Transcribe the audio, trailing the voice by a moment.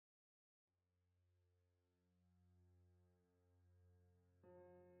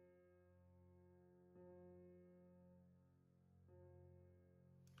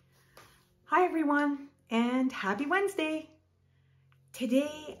Hi everyone, and happy Wednesday!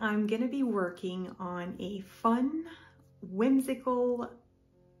 Today I'm going to be working on a fun, whimsical,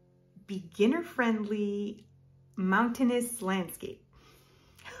 beginner-friendly mountainous landscape.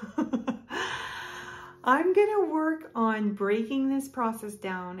 I'm going to work on breaking this process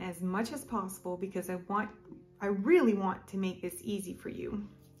down as much as possible because I really want to make this easy for you,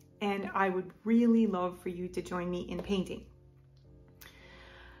 and I would really love for you to join me in painting.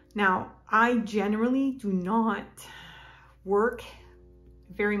 Now, I generally do not work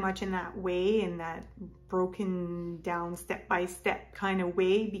very much in that way, in that broken down step-by-step kind of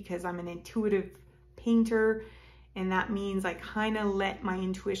way, because I'm an intuitive painter, and that means I kind of let my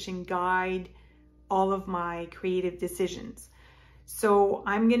intuition guide all of my creative decisions. So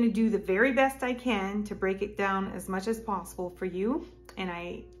I'm going to do the very best I can to break it down as much as possible for you, and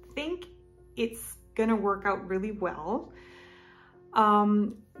I think it's going to work out really well.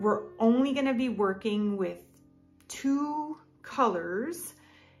 We're only going to be working with two colors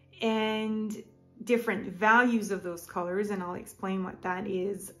and different values of those colors, and I'll explain what that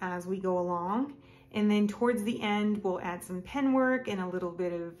is as we go along. And then towards the end, we'll add some pen work and a little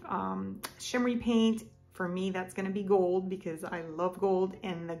bit of shimmery paint. For me, that's going to be gold because I love gold,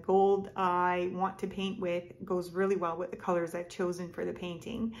 and the gold I want to paint with goes really well with the colors I've chosen for the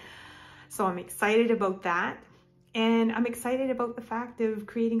painting. So I'm excited about that. And I'm excited about the fact of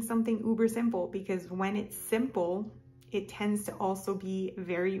creating something uber simple, because when it's simple, it tends to also be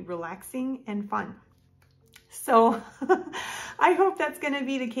very relaxing and fun. So I hope that's going to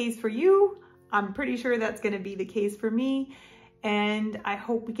be the case for you. I'm pretty sure that's going to be the case for me. And I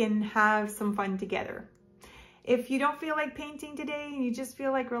hope we can have some fun together. If you don't feel like painting today and you just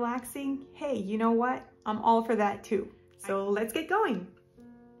feel like relaxing, hey, you know what? I'm all for that too. So let's get going.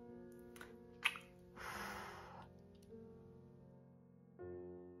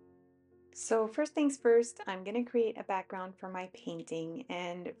 So first things first, I'm going to create a background for my painting,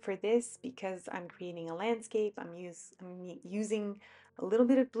 and for this, because I'm creating a landscape, I'm using a little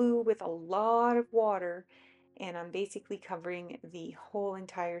bit of blue with a lot of water, and I'm basically covering the whole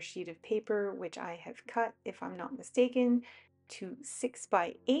entire sheet of paper, which I have cut, if I'm not mistaken, to 6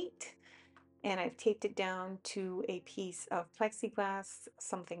 by 8, and I've taped it down to a piece of plexiglass,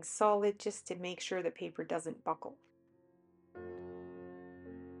 something solid, just to make sure the paper doesn't buckle.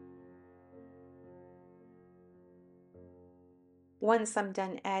 Once I'm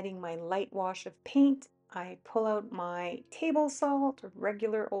done adding my light wash of paint, I pull out my table salt,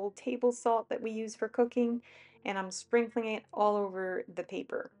 regular old table salt that we use for cooking, and I'm sprinkling it all over the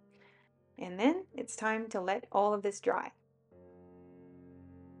paper. And then it's time to let all of this dry.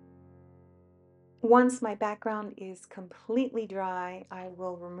 Once my background is completely dry, I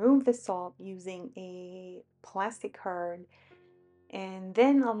will remove the salt using a plastic card, and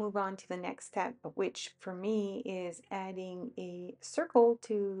then I'll move on to the next step, which for me is adding a circle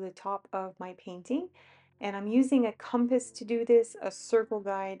to the top of my painting. And I'm using a compass to do this. A circle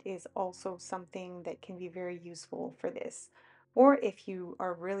guide is also something that can be very useful for this. Or if you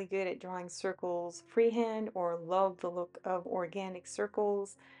are really good at drawing circles freehand or love the look of organic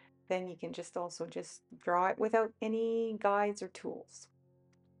circles, then you can just draw it without any guides or tools.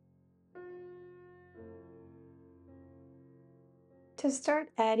 To start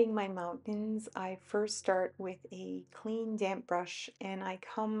adding my mountains, I first start with a clean damp brush, and I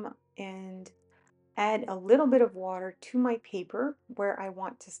come and add a little bit of water to my paper where I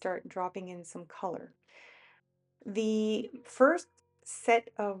want to start dropping in some color. The first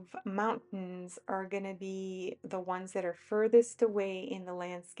set of mountains are going to be the ones that are furthest away in the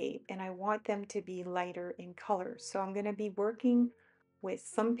landscape, and I want them to be lighter in color. So I'm going to be working with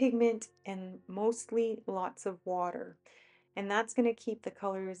some pigment and mostly lots of water. And that's going to keep the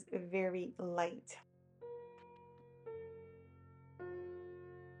colors very light.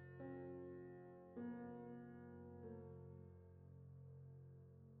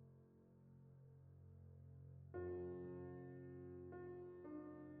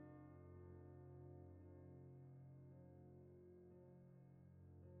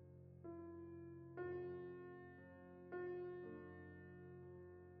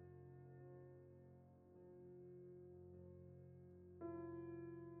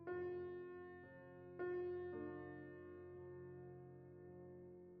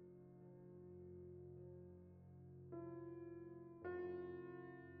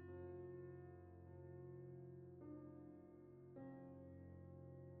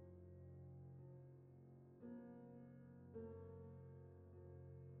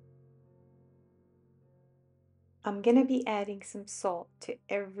 I'm going to be adding some salt to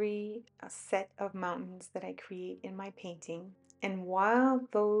every set of mountains that I create in my painting. And while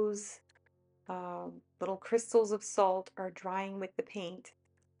those little crystals of salt are drying with the paint,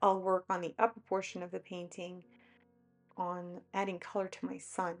 I'll work on the upper portion of the painting on adding color to my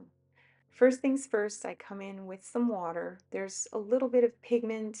sun. First things first, I come in with some water. There's a little bit of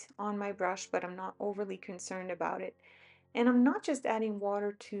pigment on my brush, but I'm not overly concerned about it. And I'm not just adding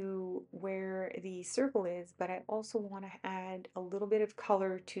water to where the circle is, but I also want to add a little bit of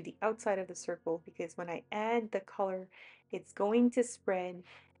color to the outside of the circle, because when I add the color, it's going to spread,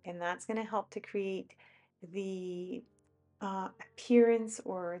 and that's going to help to create the appearance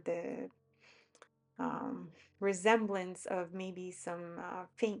or the um, resemblance of maybe some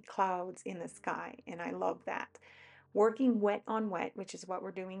faint clouds in the sky, and I love that. Working wet on wet, which is what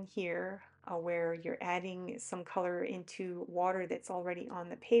we're doing here, where you're adding some color into water that's already on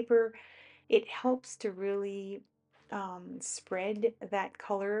the paper, it helps to really spread that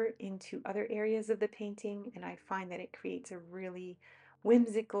color into other areas of the painting, and I find that it creates a really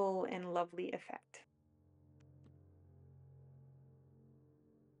whimsical and lovely effect.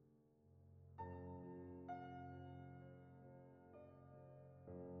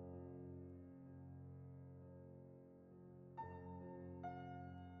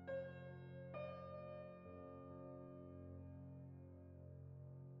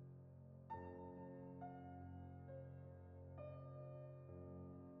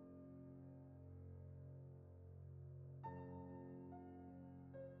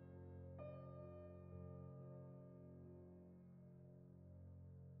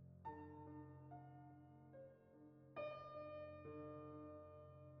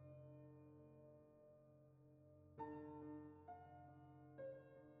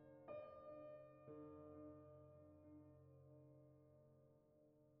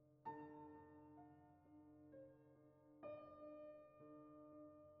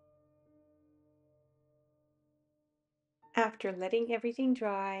 After letting everything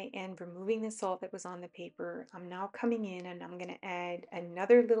dry and removing the salt that was on the paper, I'm now coming in and I'm going to add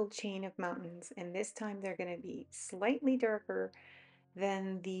another little chain of mountains, and this time they're going to be slightly darker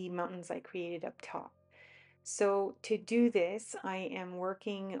than the mountains I created up top. So to do this, I am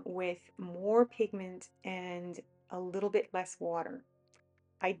working with more pigment and a little bit less water.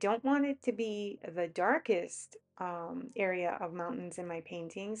 I don't want it to be the darkest area of mountains in my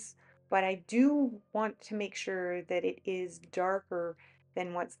paintings, but I do want to make sure that it is darker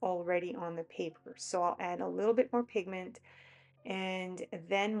than what's already on the paper. So I'll add a little bit more pigment, and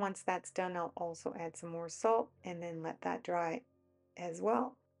then once that's done, I'll also add some more salt and then let that dry as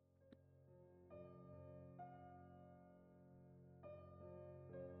well.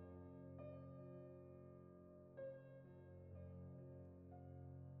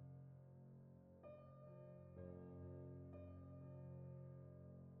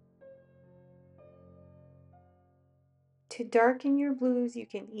 To darken your blues, you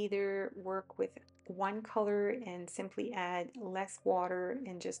can either work with one color and simply add less water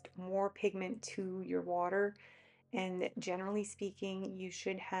and just more pigment to your water. And generally speaking, you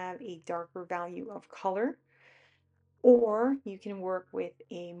should have a darker value of color. Or you can work with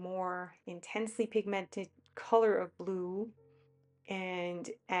a more intensely pigmented color of blue and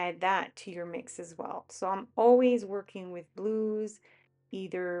add that to your mix as well. So I'm always working with blues,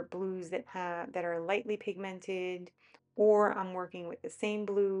 either blues that are lightly pigmented, or I'm working with the same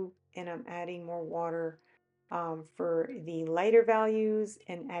blue and I'm adding more water for the lighter values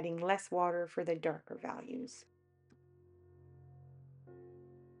and adding less water for the darker values.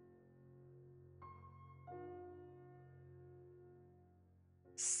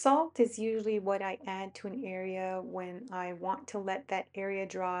 Salt is usually what I add to an area when I want to let that area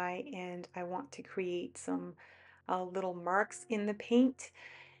dry and I want to create some little marks in the paint.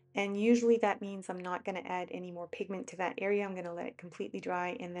 And usually that means I'm not going to add any more pigment to that area. I'm going to let it completely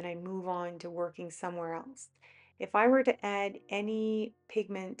dry and then I move on to working somewhere else. If I were to add any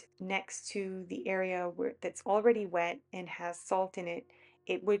pigment next to the area that's already wet and has salt in it,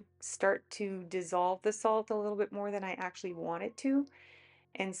 it would start to dissolve the salt a little bit more than I actually want it to.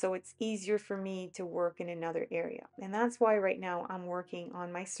 And so it's easier for me to work in another area. And that's why right now I'm working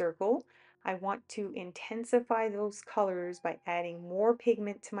on my circle. I want to intensify those colors by adding more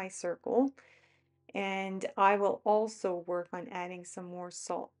pigment to my circle. And I will also work on adding some more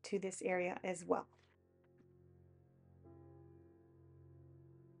salt to this area as well.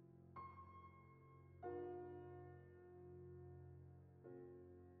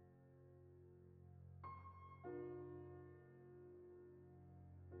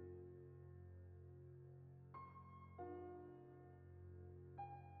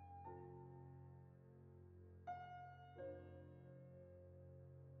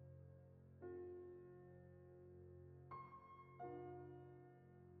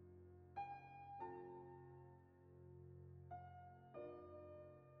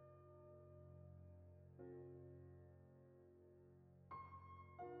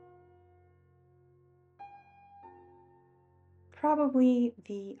 Probably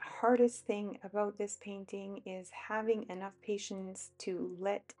the hardest thing about this painting is having enough patience to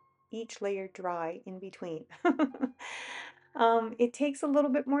let each layer dry in between. It takes a little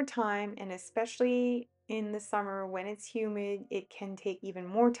bit more time, and especially in the summer when it's humid, it can take even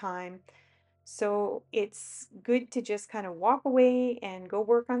more time. So it's good to just kind of walk away and go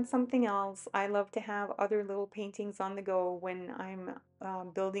work on something else. I love to have other little paintings on the go when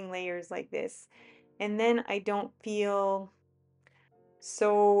I'm building layers like this. And then I don't feel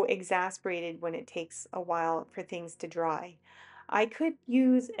so exasperated when it takes a while for things to dry. I could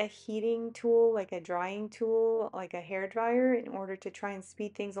use a heating tool, like a drying tool, like a hair dryer, in order to try and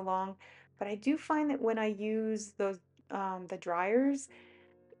speed things along. But I do find that when I use those the dryers,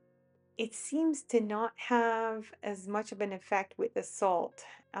 it seems to not have as much of an effect with the salt.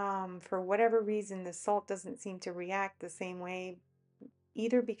 For whatever reason, the salt doesn't seem to react the same way,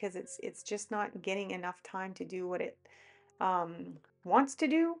 either because it's just not getting enough time to do what it wants to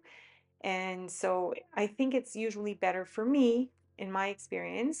do. And so I think it's usually better for me, in my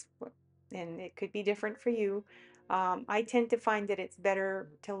experience, and it could be different for you. I tend to find that it's better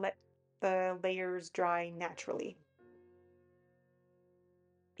to let the layers dry naturally.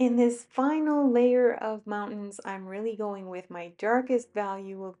 In this final layer of mountains, I'm really going with my darkest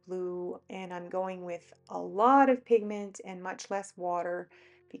value of blue, and I'm going with a lot of pigment and much less water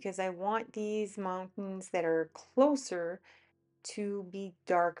because I want these mountains that are closer to be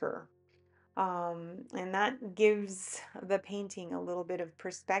darker. And that gives the painting a little bit of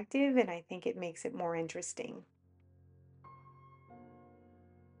perspective, and I think it makes it more interesting.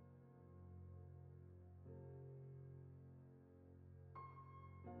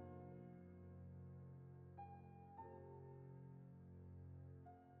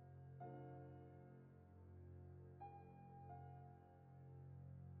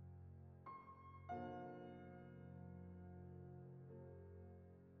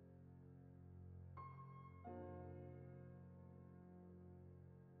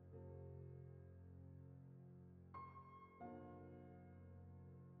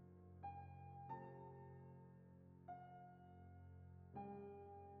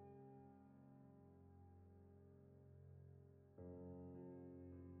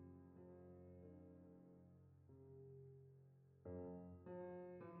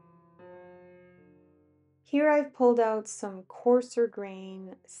 Here I've pulled out some coarser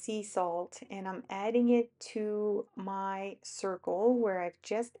grain sea salt and I'm adding it to my circle where I've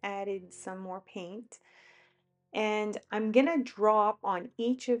just added some more paint. And I'm gonna drop on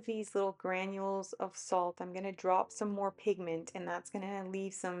each of these little granules of salt, I'm gonna drop some more pigment, and that's gonna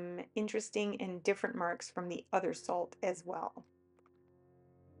leave some interesting and different marks from the other salt as well.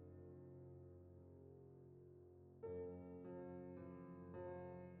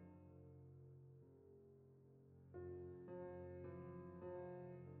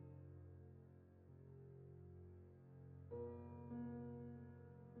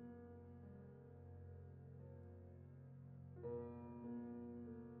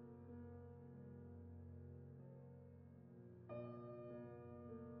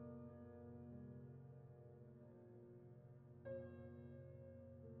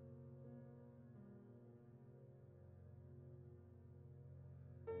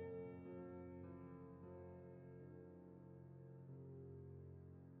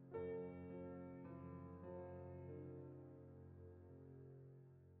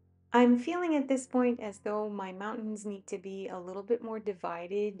 I'm feeling at this point as though my mountains need to be a little bit more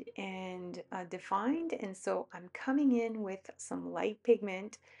divided and defined, and so I'm coming in with some light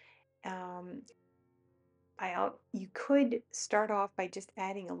pigment. Um, you could start off by just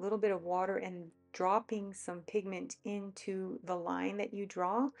adding a little bit of water and dropping some pigment into the line that you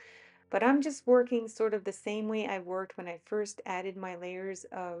draw, but I'm just working sort of the same way I worked when I first added my layers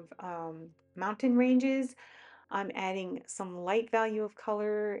of mountain ranges. I'm adding some light value of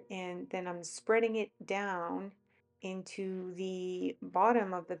color and then I'm spreading it down into the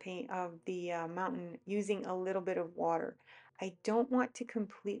bottom of the paint of the mountain using a little bit of water. I don't want to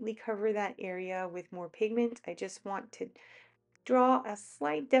completely cover that area with more pigment. I just want to draw a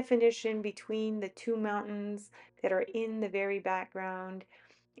slight definition between the two mountains that are in the very background.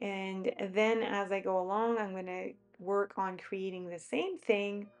 And then as I go along, I'm going to work on creating the same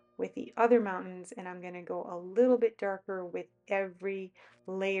thing with the other mountains, and I'm going to go a little bit darker with every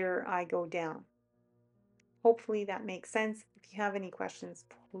layer I go down. Hopefully that makes sense. If you have any questions,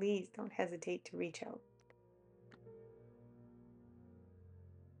 please don't hesitate to reach out.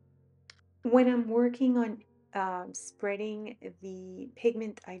 When I'm working on spreading the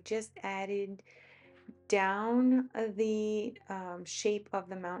pigment, I just added down the shape of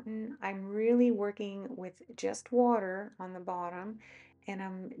the mountain, I'm really working with just water on the bottom, and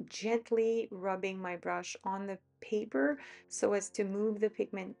I'm gently rubbing my brush on the paper so as to move the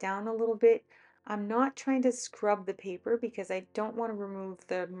pigment down a little bit. I'm not trying to scrub the paper because I don't want to remove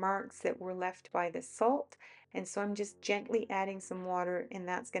the marks that were left by the salt. And so I'm just gently adding some water, and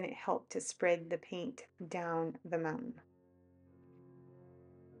that's going to help to spread the paint down the mountain.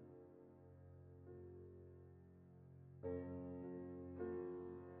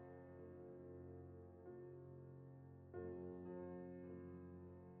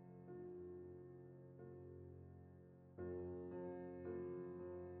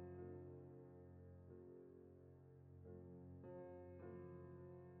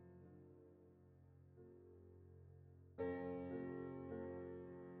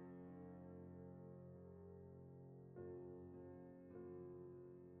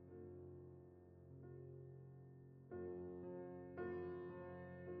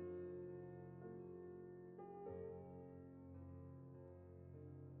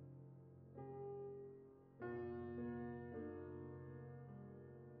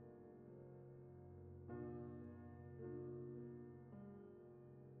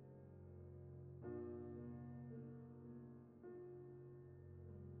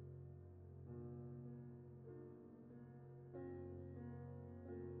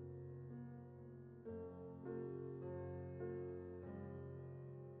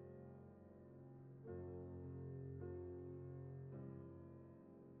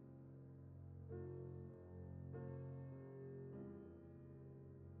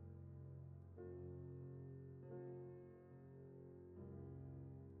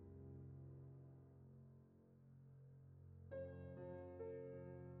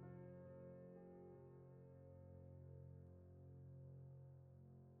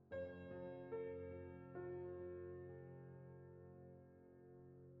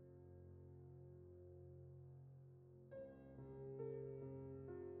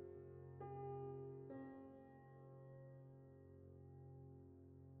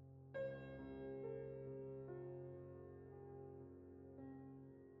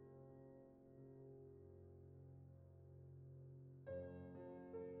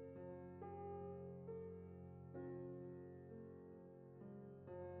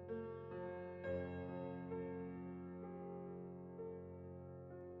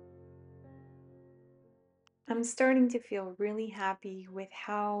 I'm starting to feel really happy with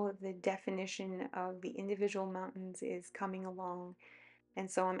how the definition of the individual mountains is coming along. And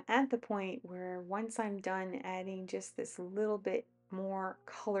so I'm at the point where once I'm done adding just this little bit more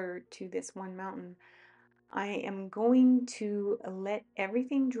color to this one mountain, I am going to let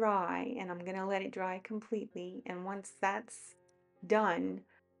everything dry, and I'm going to let it dry completely. And once that's done,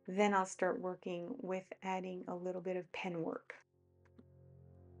 then I'll start working with adding a little bit of pen work.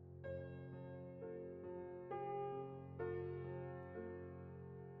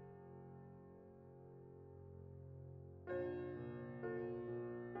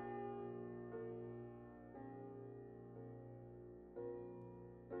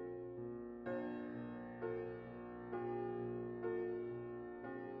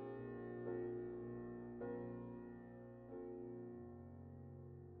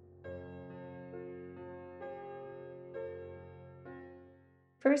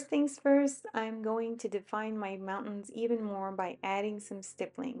 First things first, I'm going to define my mountains even more by adding some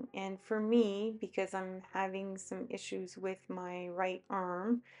stippling. And for me, because I'm having some issues with my right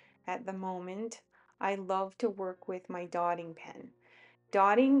arm at the moment, I love to work with my dotting pen.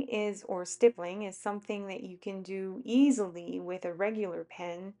 Dotting is, or stippling, is something that you can do easily with a regular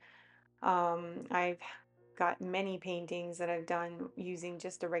pen. I've got many paintings that I've done using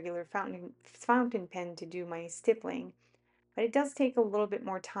just a regular fountain pen to do my stippling. But it does take a little bit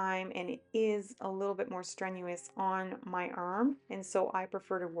more time, and it is a little bit more strenuous on my arm, and so I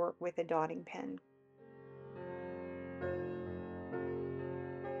prefer to work with a dotting pen.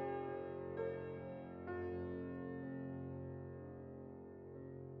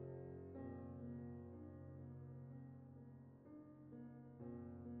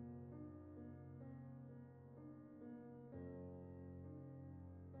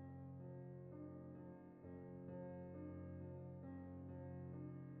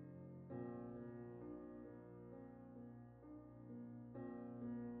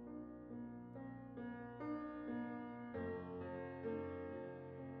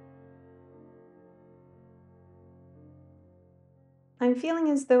 I'm feeling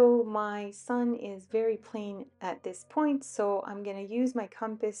as though my sun is very plain at this point, so I'm going to use my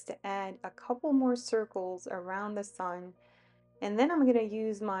compass to add a couple more circles around the sun And then I'm going to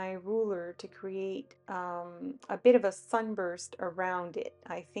use my ruler to create a bit of a sunburst around it.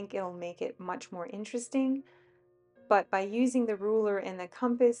 I think it'll make it much more interesting. But by using the ruler and the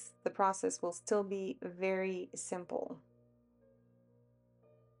compass, the process will still be very simple.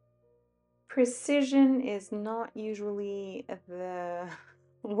 Precision is not usually the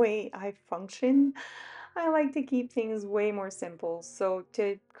way I function. I like to keep things way more simple. So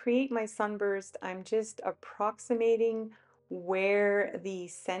to create my sunburst, I'm just approximating where the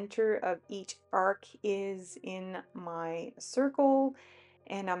center of each arc is in my circle,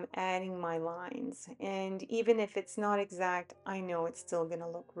 and I'm adding my lines. And even if it's not exact, I know it's still going to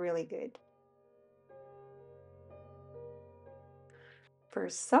look really good. For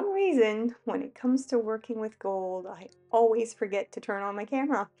some reason, when it comes to working with gold, I always forget to turn on my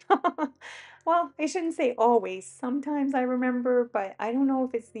camera. Well, I shouldn't say always. Sometimes I remember, but I don't know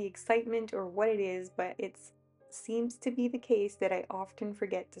if it's the excitement or what it is, but it seems to be the case that I often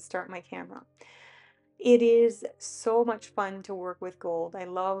forget to start my camera. It is so much fun to work with gold. I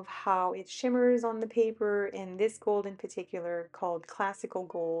love how it shimmers on the paper, and this gold in particular, called classical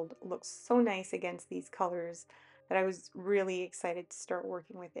gold, looks so nice against these colors that I was really excited to start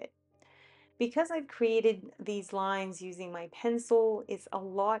working with it. Because I've created these lines using my pencil, it's a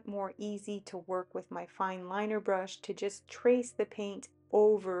lot more easy to work with my fine liner brush to just trace the paint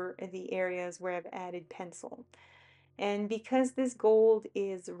over the areas where I've added pencil. And because this gold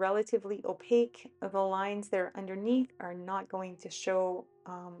is relatively opaque, the lines that are underneath are not going to show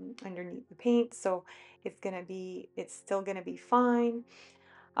underneath the paint, so it's still gonna be fine.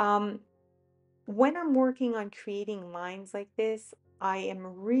 Um, when I'm working on creating lines like this, I am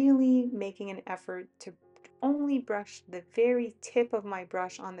really making an effort to only brush the very tip of my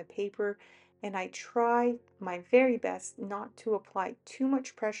brush on the paper, and I try my very best not to apply too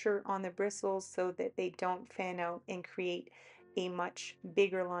much pressure on the bristles so that they don't fan out and create a much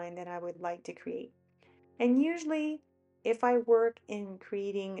bigger line than I would like to create. And usually, if I work in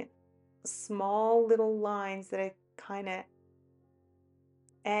creating small little lines that I kind of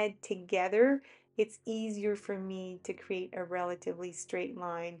add together, it's easier for me to create a relatively straight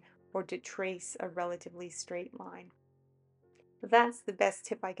line or to trace a relatively straight line. That's the best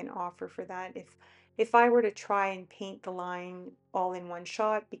tip I can offer for that. If I were to try and paint the line all in one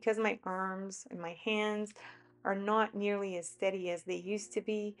shot, because my arms and my hands are not nearly as steady as they used to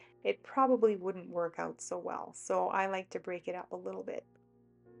be, it probably wouldn't work out so well. So I like to break it up a little bit.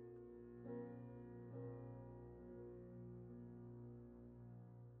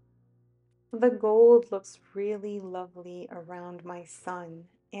 The gold looks really lovely around my sun,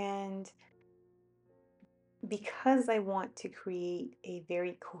 and because I want to create a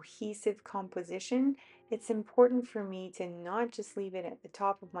very cohesive composition, it's important for me to not just leave it at the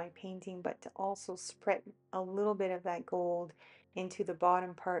top of my painting, but to also spread a little bit of that gold into the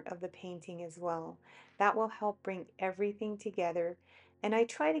bottom part of the painting as well. That will help bring everything together. And I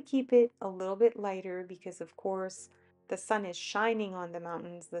try to keep it a little bit lighter because, of course, the sun is shining on the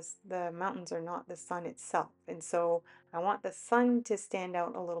mountains. The mountains are not the sun itself. And so I want the sun to stand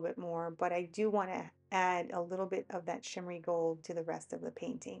out a little bit more, but I do want to add a little bit of that shimmery gold to the rest of the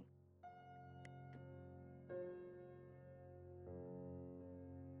painting.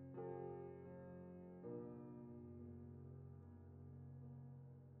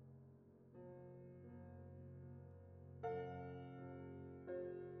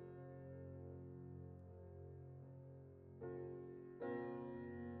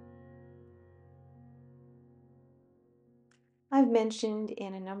 I've mentioned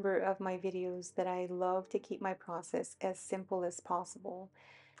in a number of my videos that I love to keep my process as simple as possible.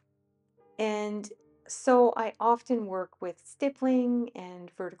 And so I often work with stippling and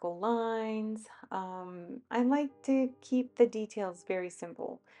vertical lines. I like to keep the details very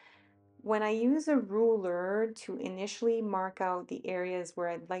simple. When I use a ruler to initially mark out the areas where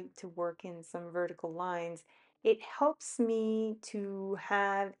I'd like to work in some vertical lines, it helps me to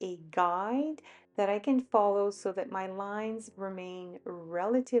have a guide that I can follow so that my lines remain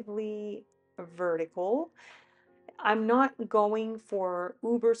relatively vertical. I'm not going for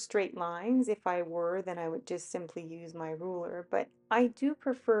uber straight lines. If I were, then I would just simply use my ruler. But I do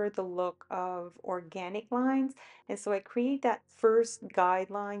prefer the look of organic lines. And so I create that first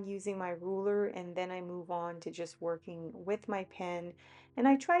guideline using my ruler, and then I move on to just working with my pen. And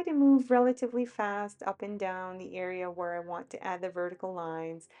I try to move relatively fast up and down the area where I want to add the vertical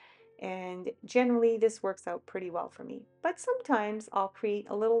lines. And generally, this works out pretty well for me. But sometimes I'll create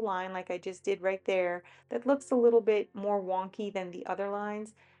a little line like I just did right there that looks a little bit more wonky than the other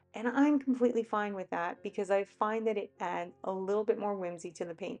lines. And I'm completely fine with that because I find that it adds a little bit more whimsy to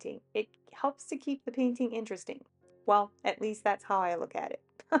the painting. It helps to keep the painting interesting. Well, at least that's how I look at it.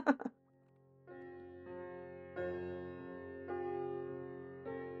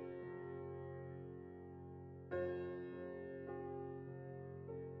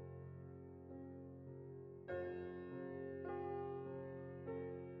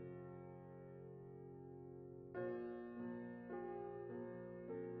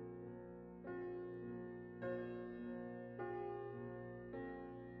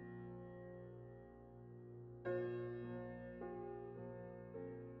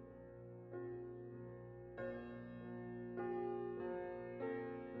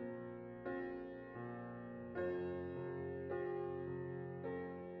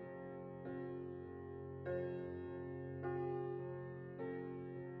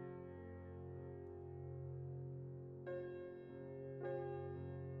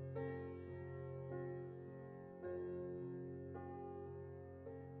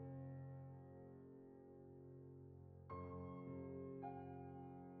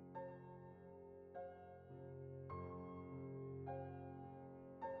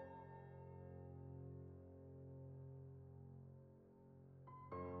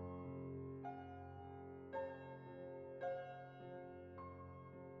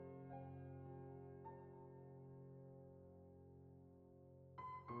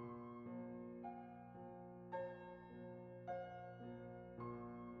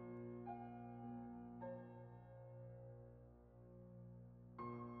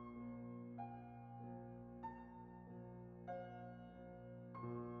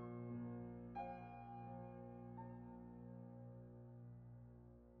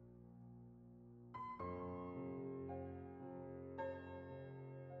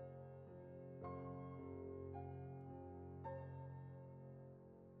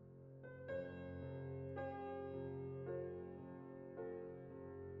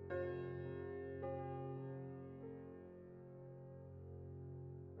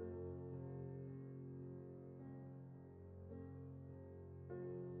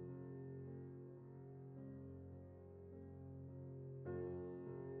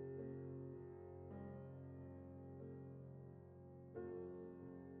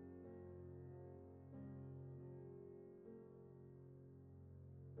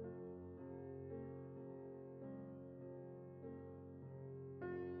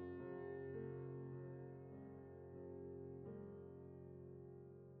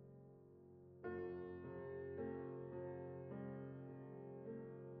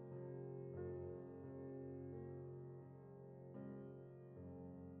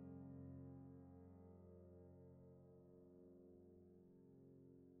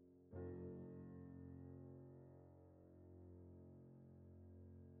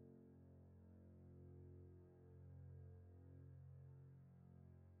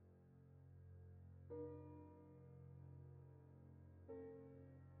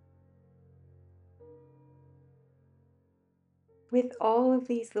 With all of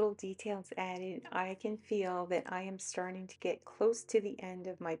these little details added, I can feel that I am starting to get close to the end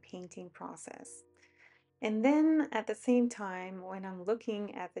of my painting process. And then at the same time, when I'm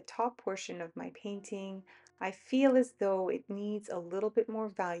looking at the top portion of my painting, I feel as though it needs a little bit more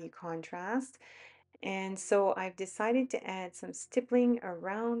value contrast. And so I've decided to add some stippling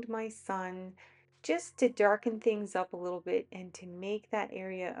around my sun just to darken things up a little bit and to make that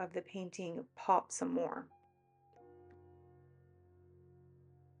area of the painting pop some more.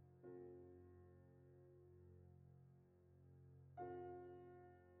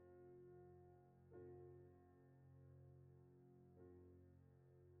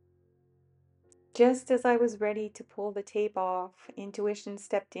 Just as I was ready to pull the tape off, intuition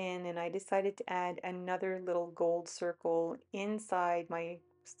stepped in and I decided to add another little gold circle inside my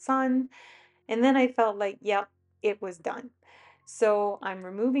sun. And then I felt like, yep, it was done. So I'm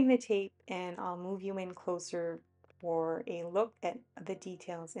removing the tape and I'll move you in closer for a look at the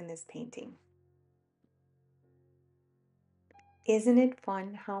details in this painting. Isn't it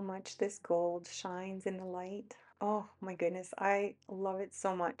fun how much this gold shines in the light? Oh my goodness, I love it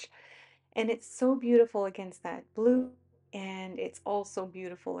so much. And it's so beautiful against that blue, and it's also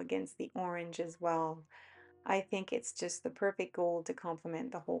beautiful against the orange as well. I think it's just the perfect gold to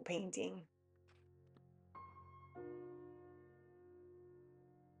complement the whole painting.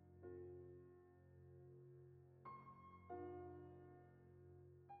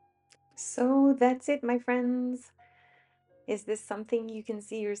 So that's it, my friends. Is this something you can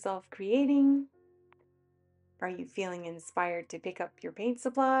see yourself creating? Are you feeling inspired to pick up your paint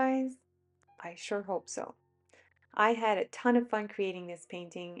supplies? I sure hope so. I had a ton of fun creating this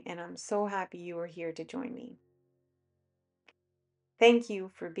painting, and I'm so happy you were here to join me. Thank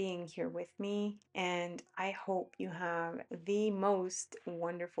you for being here with me, and I hope you have the most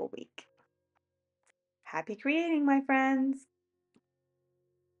wonderful week. Happy creating, my friends!